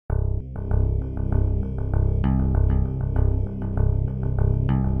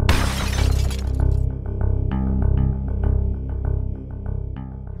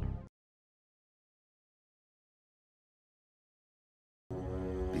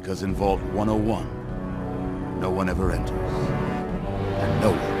Because in Vault 101, no one ever enters, and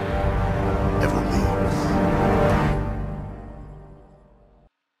no one ever leaves.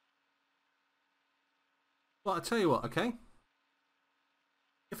 Well, I'll tell you what, okay?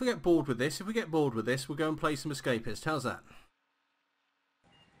 If we get bored with this, we'll go and play some Escapists. How's that?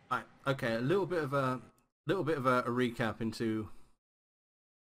 Right, okay, a little bit of a recap into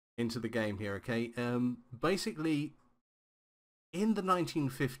the game here, okay? Basically, in the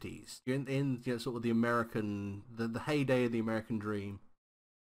 1950s, in you know, sort of the American, the heyday of the American dream.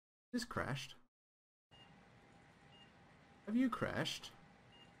 This crashed. Have you crashed?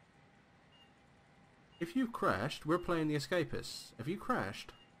 If you've crashed, we're playing the Escapists. Have you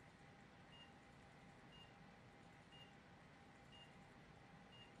crashed?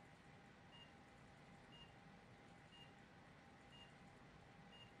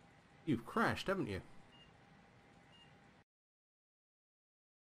 You've crashed, haven't you?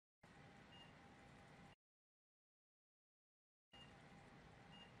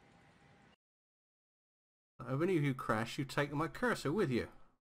 If any of you crash, you've taken my cursor with you.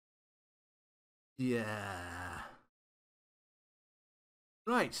 Yeah.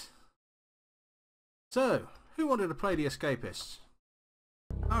 Right. So, who wanted to play the Escapists?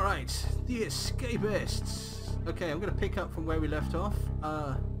 Alright, the Escapists. Okay, I'm going to pick up from where we left off.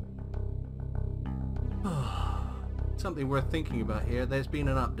 Something worth thinking about here. There's been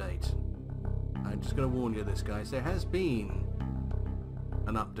an update. I'm just going to warn you this, guys. There has been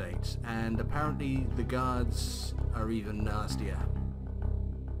an update, and apparently the guards are even nastier.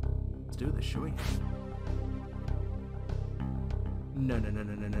 Let's do this, shall we? No, no, no,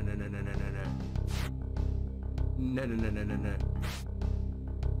 no, no, no, no, no, no, no, no, no. No, no, no, no, no, no.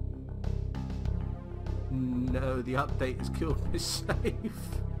 No, the update has killed my save.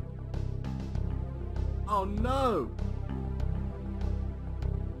 Oh no!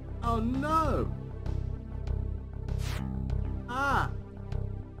 Oh no! Ah!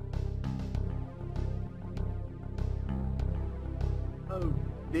 Oh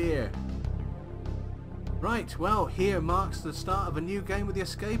dear. Right, well, here marks the start of a new game with the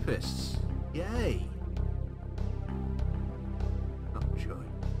Escapists. Yay! Oh joy.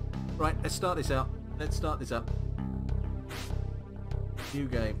 Right, let's start this out. Let's start this up. New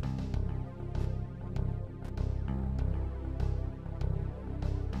game.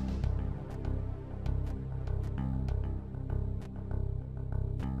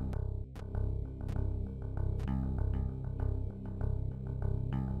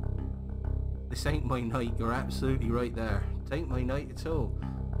 This ain't my night, you're absolutely right there. It ain't my night at all.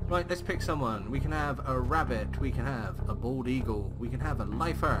 Right, let's pick someone. We can have a rabbit, we can have a bald eagle, we can have a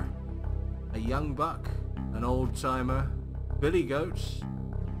lifer, a young buck, an old timer, billy goats,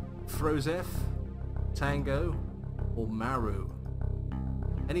 Frozef, Tango, or Maru.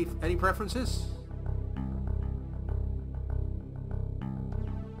 Any preferences?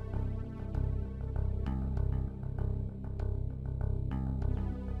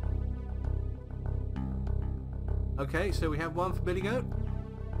 Okay, so we have one for Billy Goat.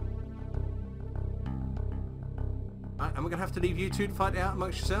 Right, and we're going to have to leave you two to fight it out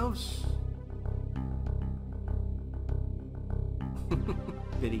amongst yourselves.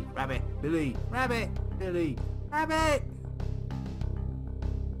 Billy, rabbit, Billy, rabbit, Billy, rabbit!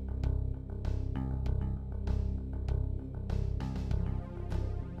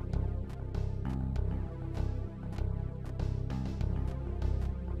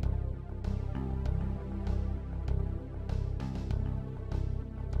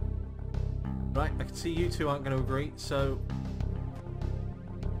 Right, I can see you two aren't going to agree, so...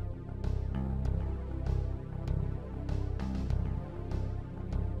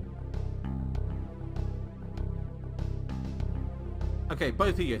 Okay, both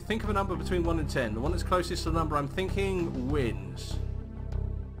of you, think of a number between 1 and 10. The one that's closest to the number I'm thinking wins.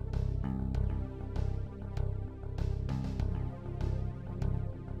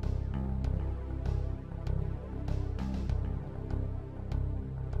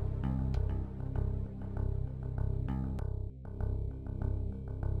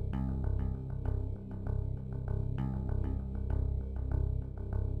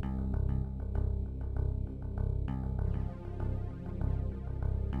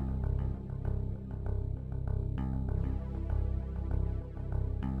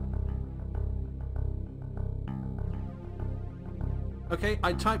 Okay,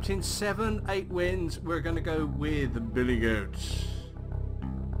 I typed in 7, 8 wins. We're going to go with Billy Goats.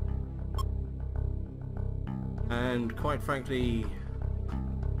 And quite frankly,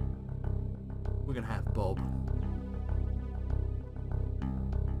 we're going to have Bob.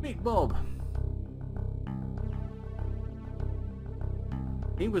 Meet Bob.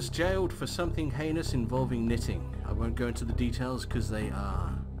 He was jailed for something heinous involving knitting. I won't go into the details because they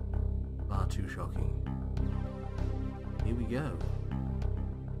are far too shocking. Here we go.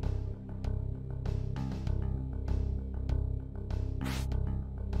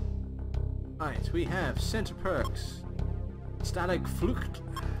 Right, we have Center Perks, Stalag Flucht,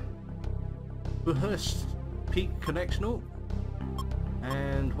 Behurst Peak Connectional,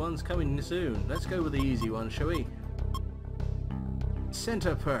 and one's coming soon. Let's go with the easy one, shall we?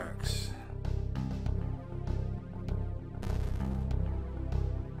 Center Perks.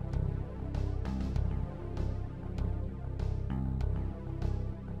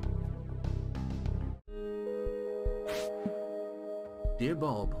 Dear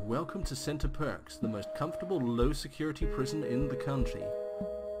Bob, welcome to Center Perks, the most comfortable low-security prison in the country.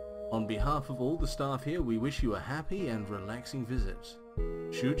 On behalf of all the staff here, we wish you a happy and relaxing visit.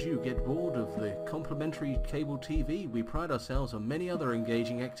 Should you get bored of the complimentary cable TV, we pride ourselves on many other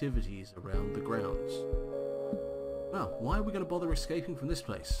engaging activities around the grounds. Well, why are we going to bother escaping from this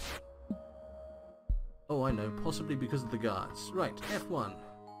place? Oh, I know, possibly because of the guards. Right, F1.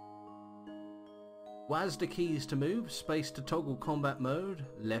 WASD keys to move, space to toggle combat mode,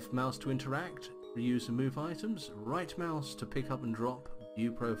 left mouse to interact, reuse and move items, right mouse to pick up and drop,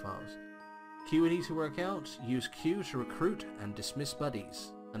 view profiles. Q and E to work out, use Q to recruit and dismiss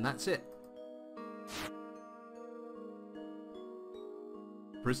buddies. And that's it.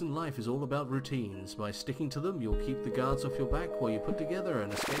 Prison life is all about routines. By sticking to them, you'll keep the guards off your back while you put together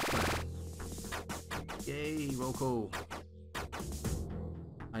an escape plan. Yay, roll call.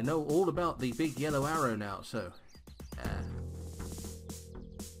 I know all about the big yellow arrow now, so...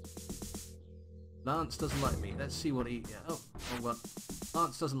 Lance doesn't like me. Let's see what he... Oh, well.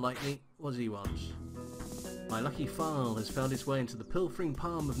 Lance doesn't like me. What does he want? My lucky file has found its way into the pilfering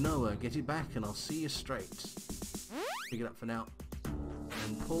palm of Noah. Get it back and I'll see you straight. Pick it up for now.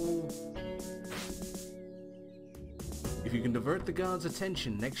 And pull... If you can divert the guard's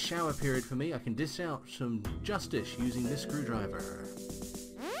attention next shower period for me, I can dish out some justice using this screwdriver.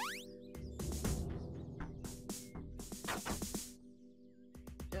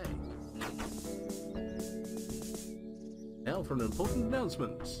 Now for an important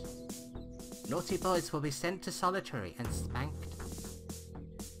announcement. Naughty boys will be sent to solitary and spanked.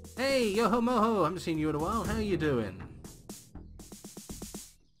 Hey, yo-ho moho, I haven't seen you in a while. How you doing?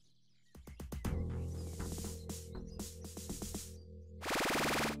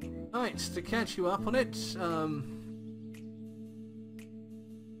 Right, to catch you up on it,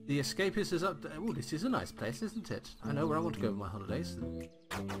 the Escapist is up... Oh, this is a nice place, isn't it? I know where I want to go for my holidays.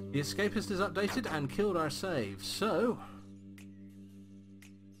 The Escapist is updated and killed our save, so...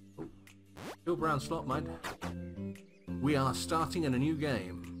 Oh, kill brown slot, mind. We are starting in a new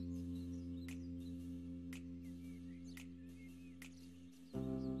game.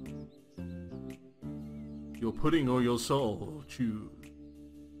 Your pudding or your soul, choose.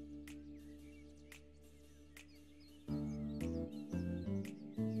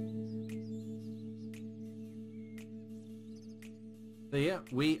 So yeah,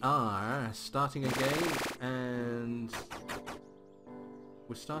 we are starting a game, and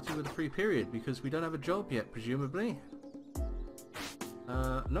we're starting with a free period because we don't have a job yet, presumably.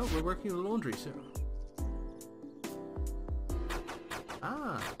 No, we're working on the laundry soon.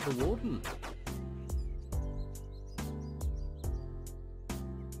 Ah, the warden.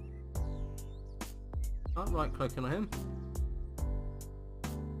 Can't right click on him.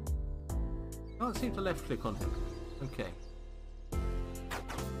 Can't seem to left click on him. Okay.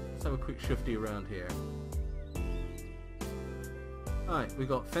 Let's have a quick shifty around here. Alright, we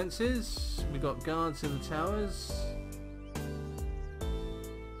got fences, we got guards in the towers.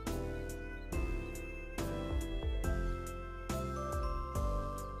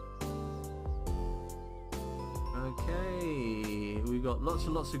 Okay, we got lots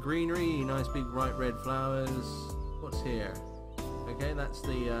and lots of greenery, nice big bright red flowers. What's here? Okay, that's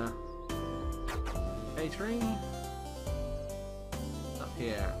the catering. Up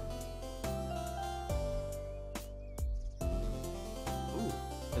here. Ooh,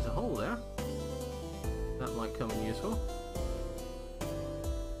 there's a hole there. That might come in useful.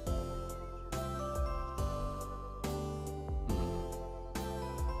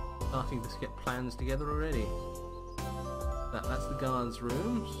 Starting to get plans together already. That's the guards'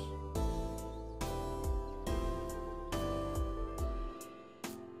 rooms.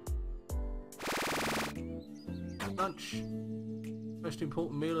 Lunch. Most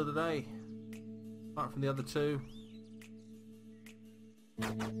important meal of the day. Apart from the other two.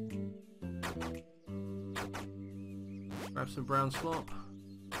 Grab some brown slop.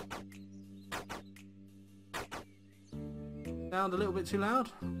 Sound a little bit too loud?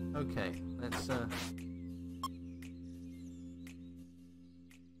 Okay, let's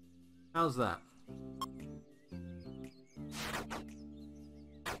how's that?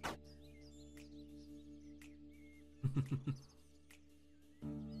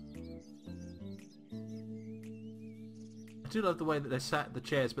 I do love the way that they're sat in the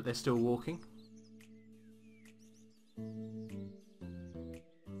chairs but they're still walking.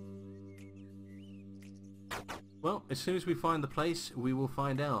 Well, as soon as we find the place, we will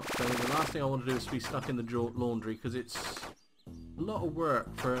find out. So the last thing I want to do is be stuck in the laundry, because it's a lot of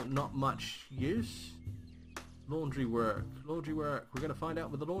work for not much use. Laundry work. Laundry work. We're going to find out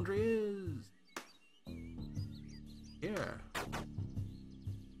where the laundry is. Here.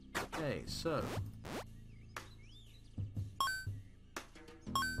 Okay, so...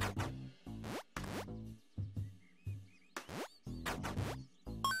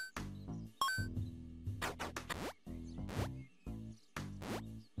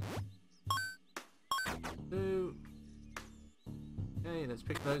 Okay, let's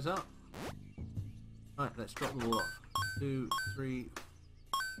pick those up. Right, let's drop them all off. 2, 3,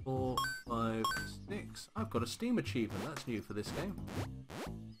 4, 5, 6. I've got a Steam achievement. That's new for this game.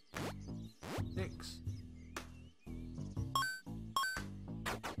 6.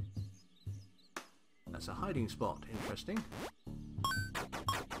 That's a hiding spot. Interesting.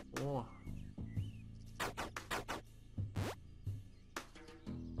 4.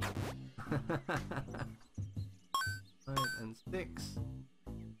 5 and 6.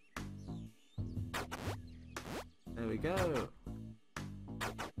 There we go.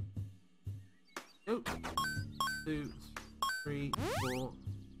 Oh. 2, 3, 4.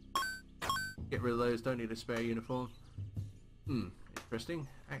 Get rid of those. Don't need a spare uniform. Interesting.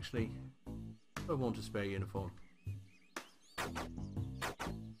 Actually, I want a spare uniform.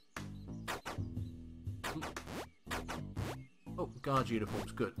 Oh, guard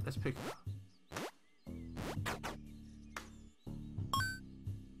uniforms. Good. Let's pick it up.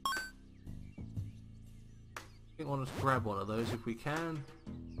 I want us to grab one of those if we can.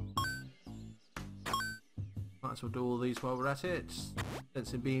 Might as well do all these while we're at it.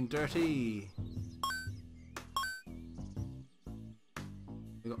 Sense in being dirty.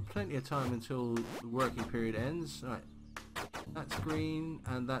 We've got plenty of time until the working period ends. Right, that's green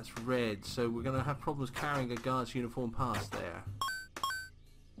and that's red, so we're going to have problems carrying a guard's uniform past there.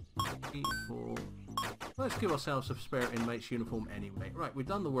 3, 4. Let's give ourselves a spare inmate's uniform anyway. Right, we've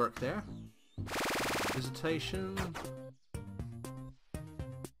done the work there. Visitation.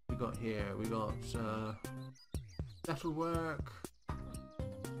 We got here. We got metal work.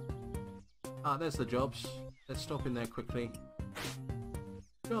 Ah, there's the jobs. Let's stop in there quickly.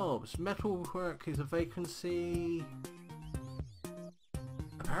 Jobs. Metal work is a vacancy.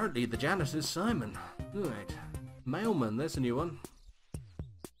 Apparently the janitor's Simon. Right. Mailman. There's a new one.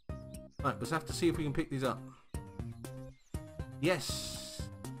 Right. Let's have to see if we can pick these up. Yes.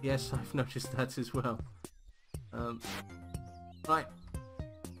 Yes, I've noticed that as well. Right.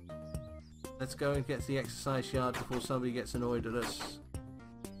 Let's go and get to the exercise yard before somebody gets annoyed at us.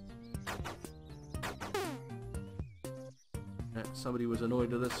 Somebody was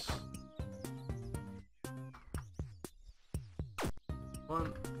annoyed at us.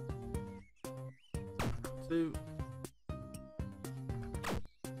 1, 2,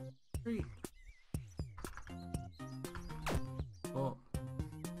 3, 4.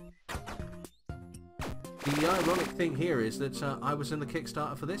 The ironic thing here is that I was in the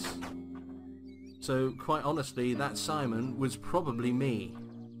Kickstarter for this, so quite honestly that Simon was probably me.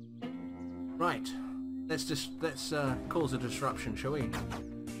 Right, let's cause a disruption, shall we? Is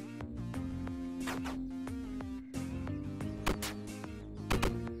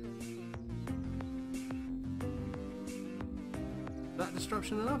that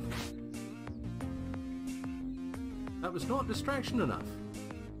disruption enough? That was not distraction enough.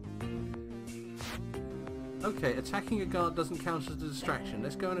 Okay, attacking a guard doesn't count as a distraction.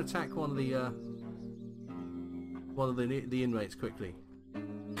 Let's go and attack one of the inmates quickly.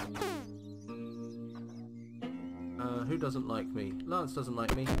 Who doesn't like me? Lance doesn't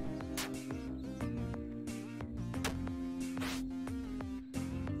like me.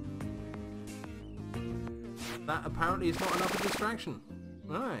 That apparently is not enough of a distraction.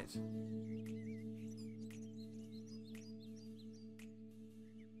 Right.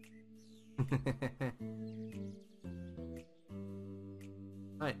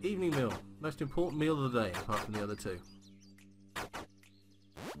 Right, evening meal. Most important meal of the day, apart from the other two.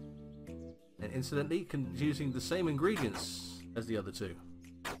 And incidentally, using the same ingredients as the other two.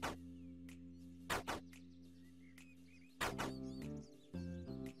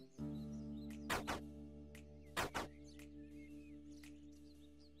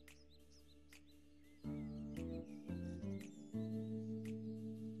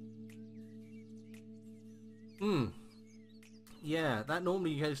 Yeah, that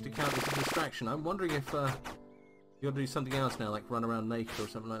normally goes to count as a distraction. I'm wondering if you got to do something else now, like run around naked or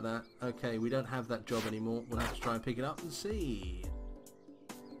something like that. Okay, we don't have that job anymore. We'll have to try and pick it up and see.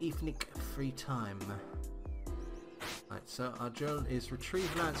 Evening free time. Right, so our journal is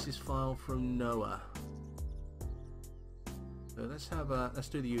retrieve Lance's file from Noah. So let's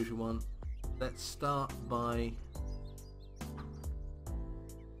do the usual one. Let's start by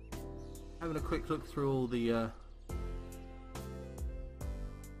having a quick look through all the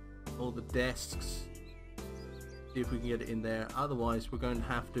desks. See if we can get it in there. Otherwise, we're going to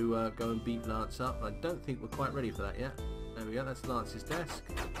have to go and beat Lance up. I don't think we're quite ready for that yet. There we go. That's Lance's desk.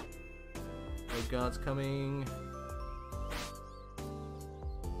 No guards coming.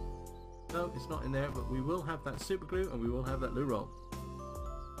 No, it's not in there, but we will have that super glue and we will have that loo roll.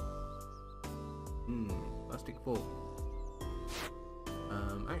 Plastic foil.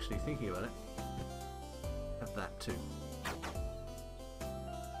 Actually thinking about it, have that too.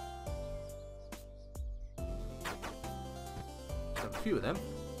 Have a few of them.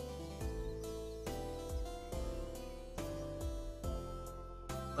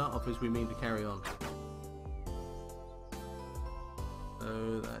 Start off as we mean to carry on.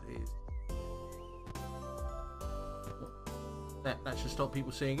 So that is that should stop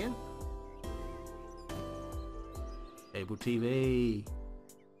people seeing in. Cable TV.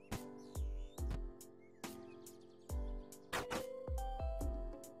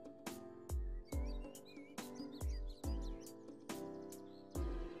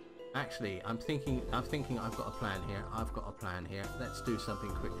 Actually, I'm thinking I've got a plan here. Let's do something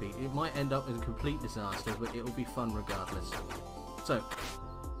quickly. It might end up in a complete disaster, but it will be fun regardless. So,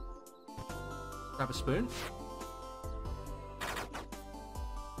 grab a spoon.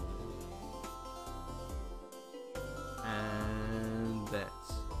 And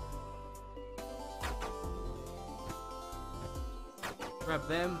let's grab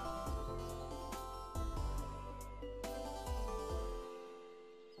them.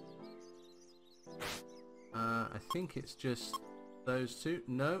 I think it's just those two.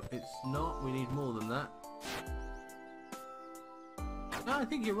 No, it's not. We need more than that. No, I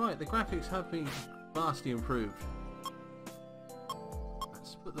think you're right. The graphics have been vastly improved.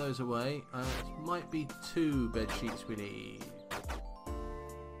 Let's put those away. It might be 2 bed sheets we need.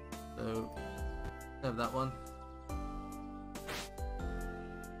 So, have that one.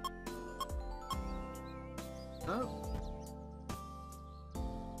 No.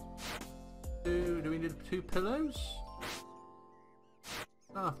 Do we need 2 pillows?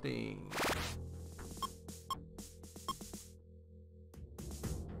 Crafting.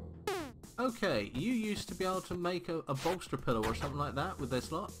 Okay, you used to be able to make a bolster pillow or something like that with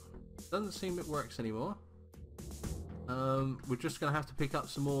this lot. Doesn't seem it works anymore. We're just going to have to pick up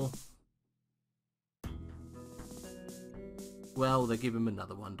some more. Well, they give him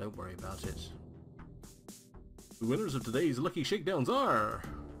another one, don't worry about it. The winners of today's Lucky Shakedowns are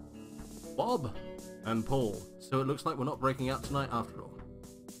Bob and Paul. So it looks like we're not breaking out tonight after all.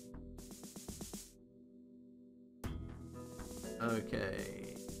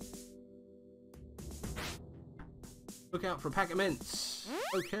 Okay. Look out for a pack of mints.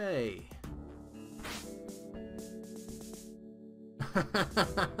 Okay.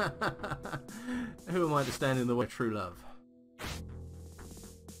 Who am I to stand in the way of true love?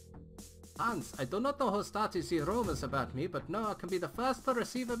 Hans, I do not know who started the rumors about me, but Noah can be the first to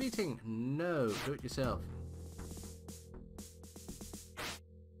receive a beating. No, do it yourself.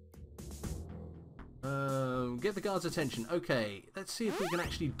 Get the guards' attention. Okay, let's see if we can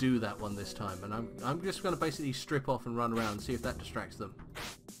actually do that one this time. And I'm just going to basically strip off and run around and see if that distracts them.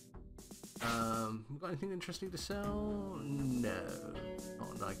 Got anything interesting to sell? No,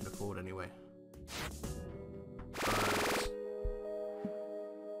 not that I can afford anyway. Right.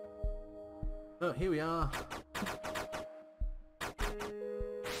 Oh, here we are.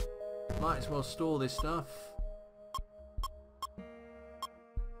 Might as well store this stuff.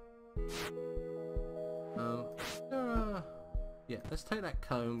 Yeah, let's take that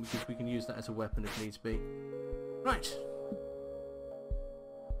comb because we can use that as a weapon if needs be. Right.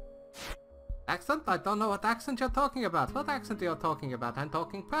 Accent? I don't know what accent you're talking about. What accent are you talking about? I'm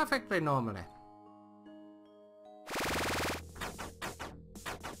talking perfectly normally.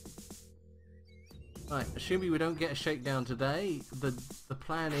 Right, assuming we don't get a shakedown today, the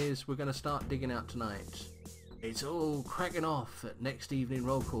plan is we're going to start digging out tonight. It's all cracking off at next evening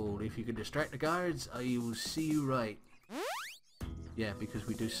roll call. If you can distract the guards, I will see you right. Yeah, because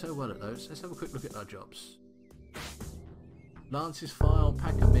we do so well at those. Let's have a quick look at our jobs. Lance's file,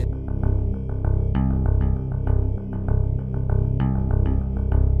 pack 'em in.